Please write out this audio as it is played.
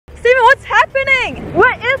happening?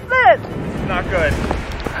 What is this? It's not good.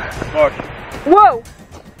 Look. Whoa.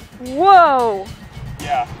 Whoa.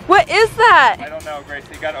 Yeah. What is that? I don't know, Grace.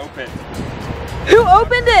 It got open. Who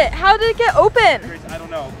opened it? How did it get open? Grace, I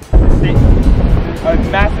don't know. A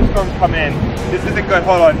massive storm come in. This isn't good.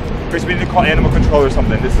 Hold on. Grace, we need to call animal control or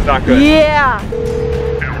something. This is not good. Yeah.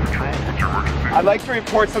 I'd like to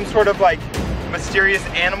report some sort of like mysterious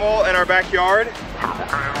animal in our backyard.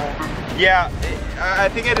 Yeah, I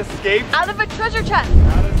think it escaped. Out of a treasure chest.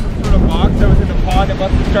 Out of some sort of box that was in the pond. It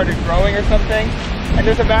must have started growing or something. And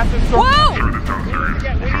there's a massive storm. Whoa! We need to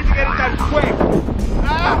get it done quick.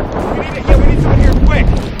 Ah! We need someone here quick.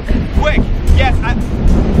 Quick. Yes, I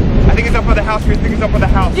think it's up by the house. I think it's up by the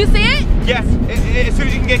house. Do you see it? Yes, as soon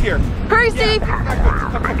as you can get here. Hurry, Steve.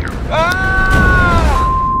 Ah!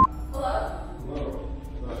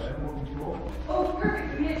 Oh,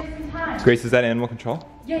 perfect. We made it just in time. Grace, is that animal control?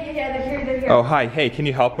 Yeah, they're here. Oh, hi. Hey, can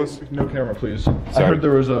you help us? No camera, please. Sorry. I heard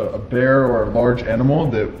there was a bear or a large animal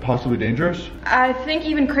that possibly dangerous. I think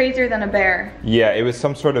even crazier than a bear. Yeah, it was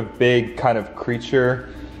some sort of big kind of creature.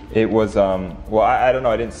 It was, well, I don't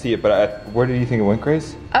know. I didn't see it, but where do you think it went,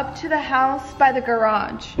 Grace? Up to the house by the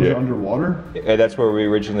garage. Was it underwater? That's where we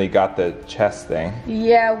originally got the chest thing.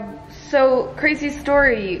 Yeah, so crazy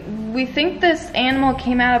story. We think this animal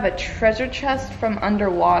came out of a treasure chest from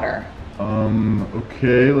underwater.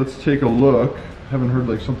 Okay, let's take a look. Haven't heard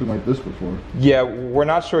like something like this before. Yeah, we're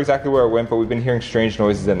not sure exactly where it went, but we've been hearing strange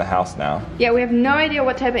noises in the house now. Yeah, we have no idea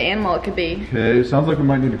what type of animal it could be. Okay, sounds like we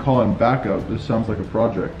might need to call in backup. This sounds like a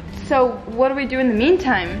project. So what do we do in the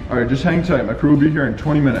meantime? Alright, just hang tight. My crew will be here in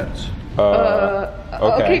 20 minutes.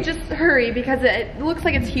 Okay, just hurry because it looks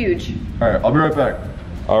like it's huge. Alright, I'll be right back.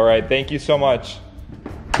 All right, thank you so much.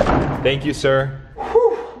 Thank you, sir. Whew.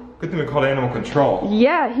 Good thing we called animal control.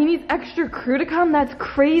 Yeah, he needs extra crew to come. That's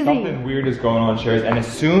crazy. Something weird is going on, Sherry. And as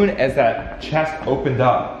soon as that chest opened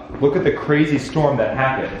up, look at the crazy storm that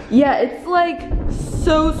happened. Yeah, it's like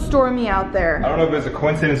so stormy out there. I don't know if it was a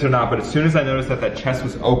coincidence or not, but as soon as I noticed that that chest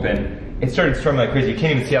was open, it started storming like crazy. You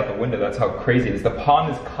can't even see out the window. That's how crazy it is. The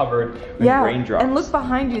pond is covered with raindrops. And look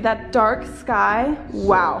behind you, that dark sky.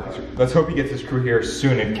 Wow. Let's hope he gets his crew here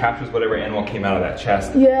soon and captures whatever animal came out of that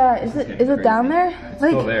chest. Yeah, is it down there? It's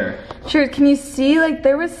still there. Sure, can you see like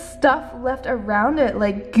there was stuff left around it,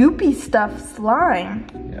 like goopy stuff, slime.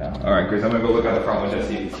 Yeah. All right, Grace, I'm gonna go look out the front window to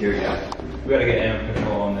see if he's here yet. We gotta get animal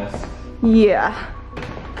control on this. Yeah.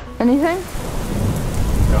 Anything?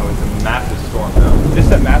 No, it's a massive storm though. This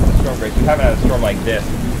is a massive storm, Grace. We haven't had a storm like this,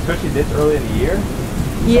 especially this early in the year.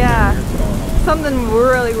 Yeah. Something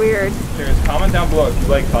really weird. Cheers. Comment down below if you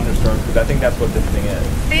like thunderstorms, because I think that's what this thing is.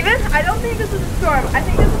 Steven, I don't think this is a storm. I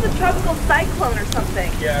think this is a tropical cyclone or something.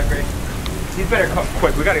 Yeah, Grace. These better come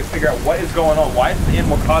quick. We gotta figure out what is going on. Why is the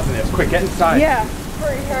animal causing this? Quick, get inside. Yeah.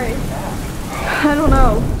 Hurry. I don't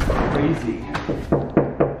know. Crazy.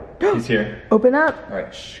 He's here. Open up. All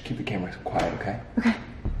right, shh, keep the camera quiet, okay? Okay.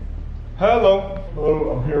 Hello.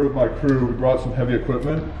 Hello, I'm here with my crew. We brought some heavy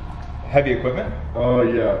equipment. Heavy equipment?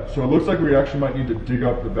 Yeah. So it looks like we actually might need to dig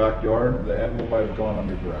up the backyard. The animal might have gone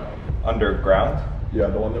underground. Underground? Yeah,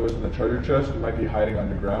 the one that was in the treasure chest, it might be hiding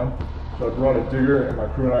underground. So I brought a digger and my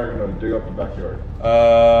crew and I are gonna dig up the backyard.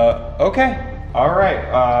 Okay. All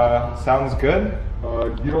right, sounds good.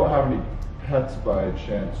 You don't have any pets by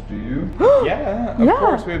chance, do you? Yeah, of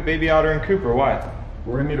course. We have Baby Otter and Cooper. Why?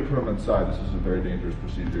 We're gonna need to put them inside. This is a very dangerous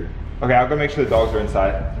procedure. Okay, I'll go make sure the dogs are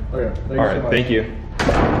inside. Okay, thank you All right, so much. thank you.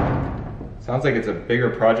 Sounds like it's a bigger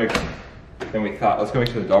project than we thought. Let's go make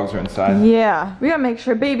sure the dogs are inside. Yeah, we gotta make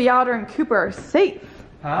sure Baby Otter and Cooper are safe.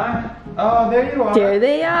 Hi. Oh, there you are. There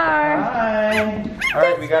they are. Hi. All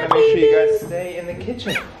right, we gotta make sure you guys stay in the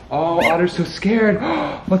kitchen. Oh, Otter's so scared.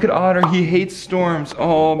 Look at Otter. He hates storms.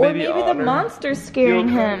 Oh, baby Otter. Or maybe the monster's scaring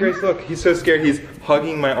him. Grace, look. He's so scared. He's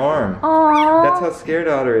hugging my arm. Aww. That's how scared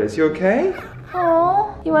Otter is. You okay?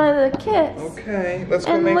 Aww. You wanted a kiss. Okay. Let's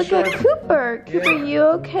go And make sure. look at Cooper. Cooper, you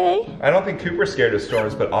okay? I don't think Cooper's scared of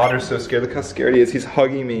storms, but Otter's so scared. Look how scared he is. He's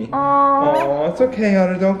hugging me. Aww. Oh, it's okay,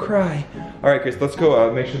 Otter. Don't cry. All right, Grace. Let's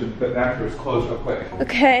go make sure the back door is closed real quick.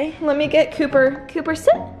 Okay, let me get Cooper. Cooper,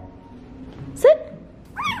 sit. Sit.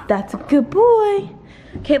 That's a good boy.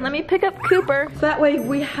 Okay, let me pick up Cooper. So that way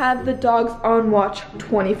we have the dogs on watch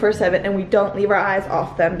 24/7 and we don't leave our eyes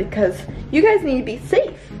off them because you guys need to be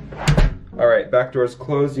safe. All right, back door's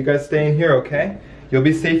closed. You guys stay in here, okay? You'll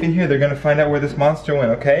be safe in here. They're gonna find out where this monster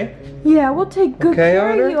went, okay? Yeah, we'll take good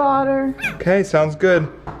care Otter? of you, Otter. Okay, sounds good.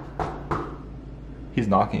 He's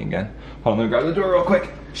knocking again. Hold on, let me grab the door real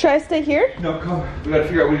quick. Should I stay here? No, come. We gotta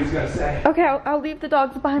figure out what he's gonna say. Okay, I'll leave the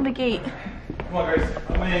dogs behind the gate. Come on, Grace.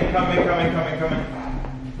 Come in, come in, come in, come in, come in.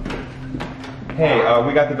 Hey,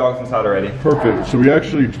 we got the dogs inside already. Perfect. So we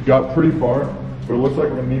actually got pretty far, but it looks like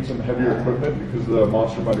we're gonna need some heavier equipment because the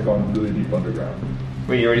monster might have gone really deep underground.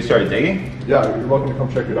 Wait, you already started digging? Yeah, you're welcome to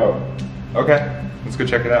come check it out. Okay, let's go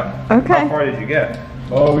check it out. Okay. How far did you get?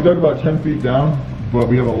 We dug about 10 feet down, but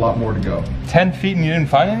we have a lot more to go. 10 feet and you didn't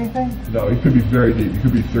find anything? No, it could be very deep. It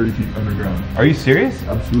could be 30 feet underground. Are you serious?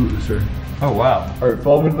 Absolutely, sir. Oh, wow. All right,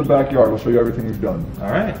 follow me to the backyard. We'll show you everything we've done. All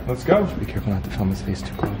right, let's go. Be careful not to film his face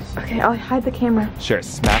too close. Okay, I'll hide the camera. Sure,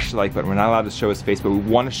 smash the like button. We're not allowed to show his face, but we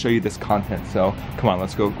want to show you this content. So come on,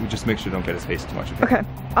 let's go. Just make sure don't get his face too much. Okay,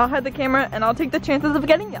 I'll hide the camera and I'll take the chances of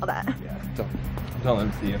getting yelled at. Yeah, don't let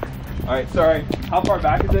him see you. All right, sorry. How far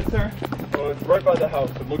back is it, sir? Oh, it's right by the house.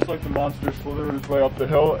 It looks like the monster slithered its way up the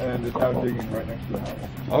hill and is now digging right next to the house.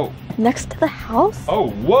 Oh. Next to the house? Oh,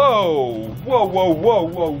 whoa. Whoa, whoa, whoa,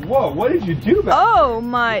 whoa, whoa. What did you do back Oh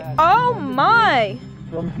my, oh my.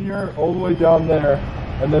 From here all the way down there,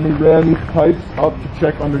 and then we ran these pipes up to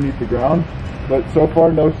check underneath the ground. But so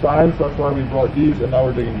far no signs, so that's why we brought these and now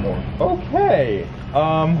we're digging more. Okay.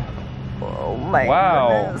 Oh my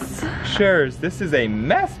wow. goodness. Shares, this is a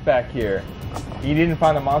mess back here. You didn't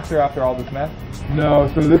find the monster after all this mess? No,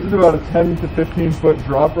 so this is about a 10 to 15 foot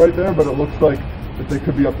drop right there, but it looks like that they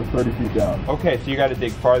could be up to 30 feet down. Okay, so you got to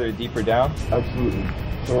dig farther, deeper down? Absolutely.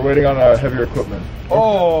 So we're waiting on heavier equipment.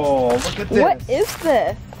 Oh, look at this. What is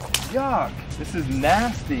this? Yuck. This is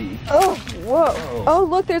nasty. Oh, whoa. Whoa. Oh,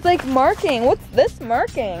 look, there's like marking. What's this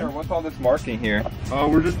marking? Sure, what's all this marking here?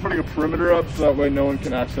 We're just putting a perimeter up so that way no one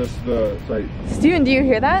can access the site. Steven, do you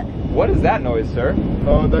hear that? What is that noise, sir?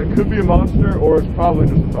 That could be a monster or it's probably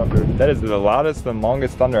just a thunder. That is the loudest and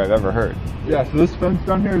longest thunder I've ever heard. Yeah, so this fence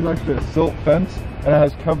down here is actually a silt fence and it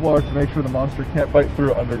has Kevlar to make sure the monster can't bite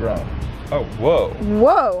through underground. Oh, whoa.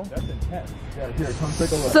 Whoa. That's intense. Yeah, here, come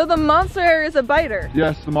take a look. So the monster is a biter?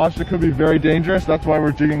 Yes, the monster could be very dangerous. That's why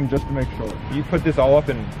we're digging just to make sure. You put this all up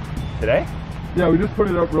in today? Yeah, we just put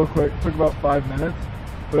it up real quick. Took about 5 minutes.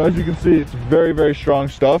 But as you can see, it's very, very strong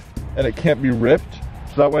stuff and it can't be ripped.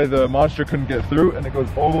 So that way the monster couldn't get through and it goes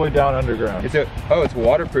all the way down underground. It's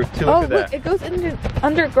waterproof too. Look at that. Look, it goes into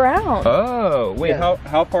underground. Oh, wait, Yeah.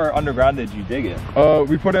 how far underground did you dig it?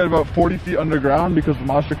 We put it about 40 feet underground because the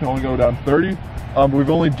monster can only go down 30. But we've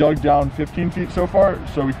only dug down 15 feet so far,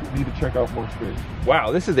 so we need to check out more space.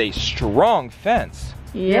 Wow, this is a strong fence.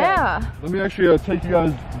 Yeah. Let me actually take you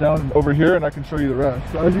guys down over here and I can show you the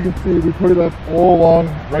rest. So as you can see, we put it up all along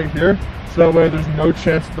right here. So that way there's no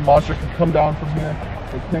chance that the monster can come down from here.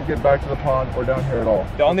 It can't get back to the pond or down here at all.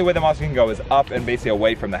 The only way the monster can go is up and basically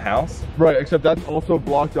away from the house. Right, except that's also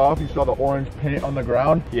blocked off. You saw the orange paint on the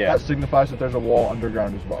ground. Yeah. That signifies that there's a wall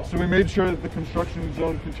underground as well. So we made sure that the construction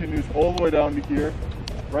zone continues all the way down to here,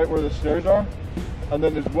 right where the stairs are. And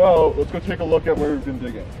then as well, let's go take a look at where we've been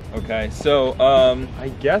digging. Okay, so I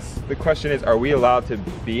guess the question is, are we allowed to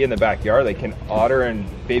be in the backyard? Like, can Otter and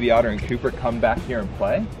baby Otter and Cooper come back here and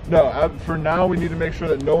play? No, for now we need to make sure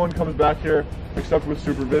that no one comes back here except with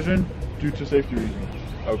supervision due to safety reasons.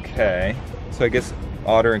 Okay, so I guess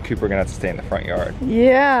Otter and Cooper are gonna have to stay in the front yard.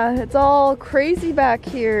 Yeah, it's all crazy back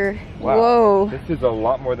here. Wow. Whoa. This is a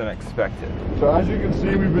lot more than expected. So as you can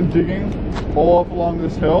see, we've been digging all up along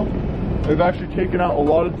this hill. We've actually taken out a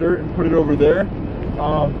lot of dirt and put it over there.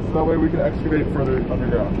 So that way we can excavate further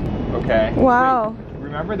underground. Okay. Wow. Wait,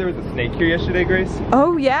 remember there was a snake here yesterday, Grace?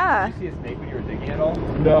 Oh, yeah. Did you see a snake when you were digging at all?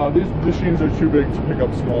 No, these machines are too big to pick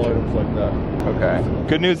up small items like that. Okay.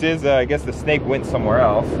 Good news is, I guess the snake went somewhere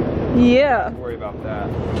else. Yeah. Don't worry about that.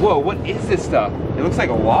 Whoa, what is this stuff? It looks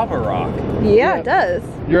like a lava rock. Yeah, it does.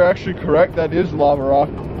 You're actually correct, that is lava rock.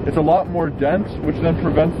 It's a lot more dense, which then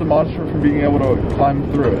prevents the monster from being able to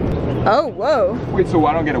climb through it. Oh, whoa. Wait, so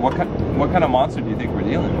I don't get it. What kind of monster do you think we're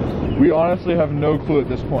dealing with? We honestly have no clue at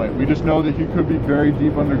this point. We just know that he could be very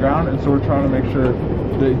deep underground, and so we're trying to make sure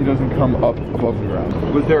that he doesn't come up above the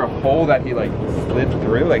ground. Was there a hole that he like slid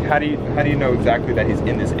through? Like, how do you know exactly that he's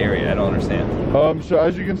in this area? I don't understand. So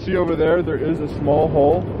as you can see over there, there is a small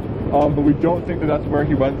hole, but we don't think that that's where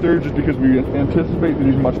he went through, just because we anticipate that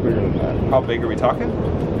he's much bigger than that. How big are we talking?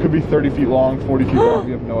 Could be 30 feet long, 40 feet long,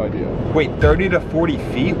 we have no idea. Wait, 30 to 40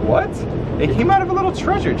 feet? What? It came out of a little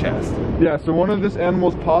treasure chest. Yeah, so one of this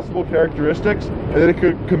animal's possible characteristics is that it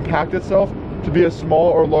could compact itself to be as small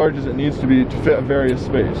or large as it needs to be to fit a various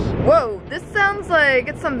space. Whoa, this sounds like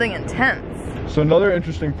it's something intense. So another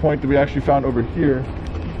interesting point that we actually found over here,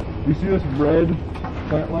 you see this red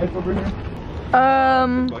plant life over here?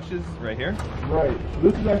 Bushes right here? Right, so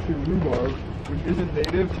this is actually rhubarb, which isn't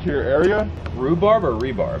native to your area. Rhubarb or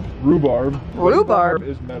rebarb? Rhubarb. Rhubarb?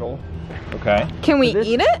 Is metal. Okay. Can we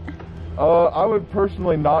eat it? I would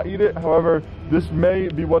personally not eat it. However, this may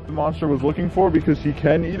be what the monster was looking for because he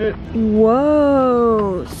can eat it.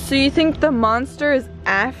 Whoa. So you think the monster is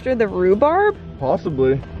after the rhubarb?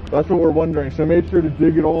 Possibly. That's what we're wondering. So I made sure to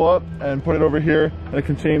dig it all up and put it over here in a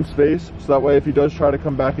contained space. So that way if he does try to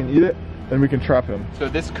come back and eat it, then we can trap him. So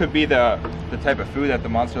this could be the type of food that the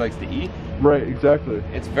monster likes to eat? Right, exactly.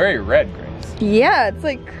 It's very red, Grace. Yeah, it's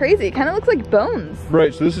like crazy. It kind of looks like bones.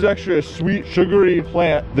 Right, so this is actually a sweet, sugary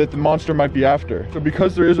plant that the monster might be after. So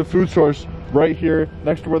because there is a food source right here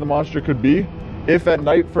next to where the monster could be, if at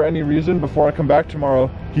night for any reason, before I come back tomorrow,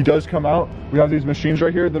 he does come out, we have these machines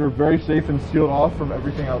right here that are very safe and sealed off from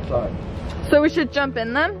everything outside. So we should jump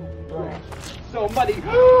in them? So muddy.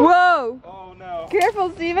 Whoa! Oh no. Careful,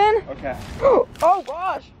 Steven. Okay. Oh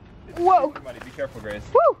gosh. Whoa. Muddy. Be careful, Grace.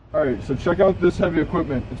 Woo. Alright, so check out this heavy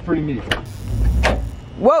equipment. It's pretty neat.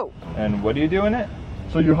 Whoa. And what do you do in it?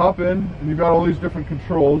 So you hop in, and you've got all these different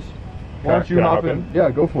controls. Why don't you Can I hop hop in? in? Yeah,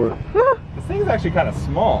 go for it. This thing is actually kind of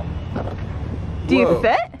small. Do you Whoa.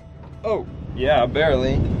 fit? Oh, yeah,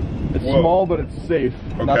 barely. It's Whoa. small, but it's safe,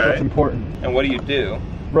 and that's Okay. what's important. And what do you do?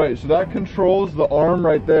 Right, so that controls the arm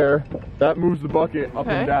right there. That moves the bucket up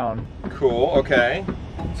Okay. and down. Cool, okay.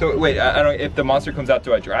 So wait, I don't, if the monster comes out,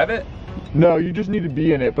 do I drive it? No, you just need to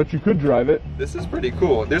be in it, but you could drive it. This is pretty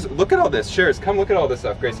cool. Look at all this. Shares, come look at all this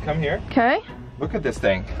stuff. Grace, come here. Okay. Look at this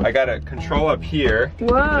thing. I got a control up here. Whoa.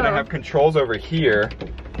 Then I have controls over here.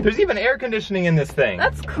 There's even air conditioning in this thing.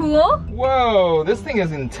 That's cool. Whoa, this thing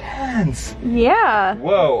is intense. Yeah.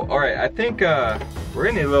 Whoa, all right, I think we're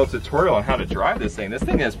gonna need a little tutorial on how to drive this thing. This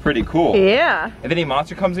thing is pretty cool. Yeah. If any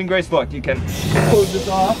monster comes in, Grace, look, you can close this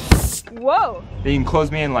off. Whoa. Then you can close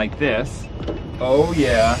me in like this. Oh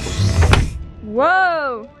yeah.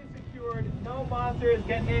 Whoa. Secured. No monster is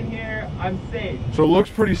getting in here. I'm safe. So it looks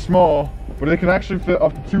pretty small, but it can actually fit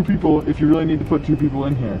up to 2 people if you really need to put 2 people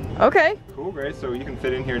in here. Okay. Cool, Grace, so you can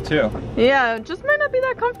fit in here too. Yeah, it just might not be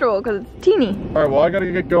that comfortable because it's teeny. All right, well, I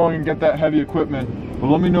gotta get going and get that heavy equipment. But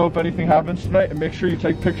let me know if anything happens tonight, and make sure you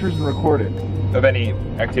take pictures and record it. Of any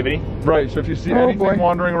activity? Right, so if you see Oh, anything boy.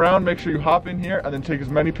 wandering around, make sure you hop in here and then take as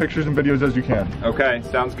many pictures and videos as you can. Okay,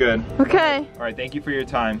 sounds good. Okay. All right, thank you for your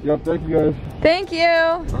time. Yep, thank you guys. Thank you.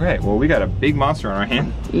 Okay, well, we got a big monster on our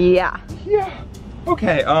hand. Yeah. Yeah.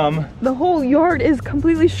 Okay, The whole yard is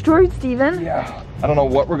completely destroyed, Steven. yeah. I don't know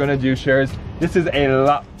what we're gonna do, Shares. This is a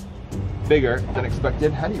lot bigger than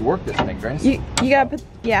expected. How do you work this thing, Grace? You gotta put,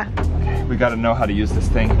 yeah. Okay, we gotta know how to use this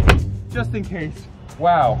thing. Just in case.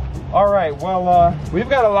 Wow. All right, well, we've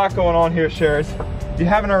got a lot going on here, Shares. If you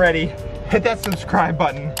haven't already, hit that subscribe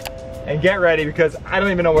button and get ready because I don't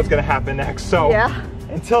even know what's gonna happen next. So, Yeah.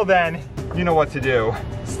 until then, you know what to do.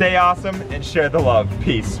 Stay awesome and share the love.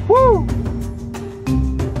 Peace. Woo!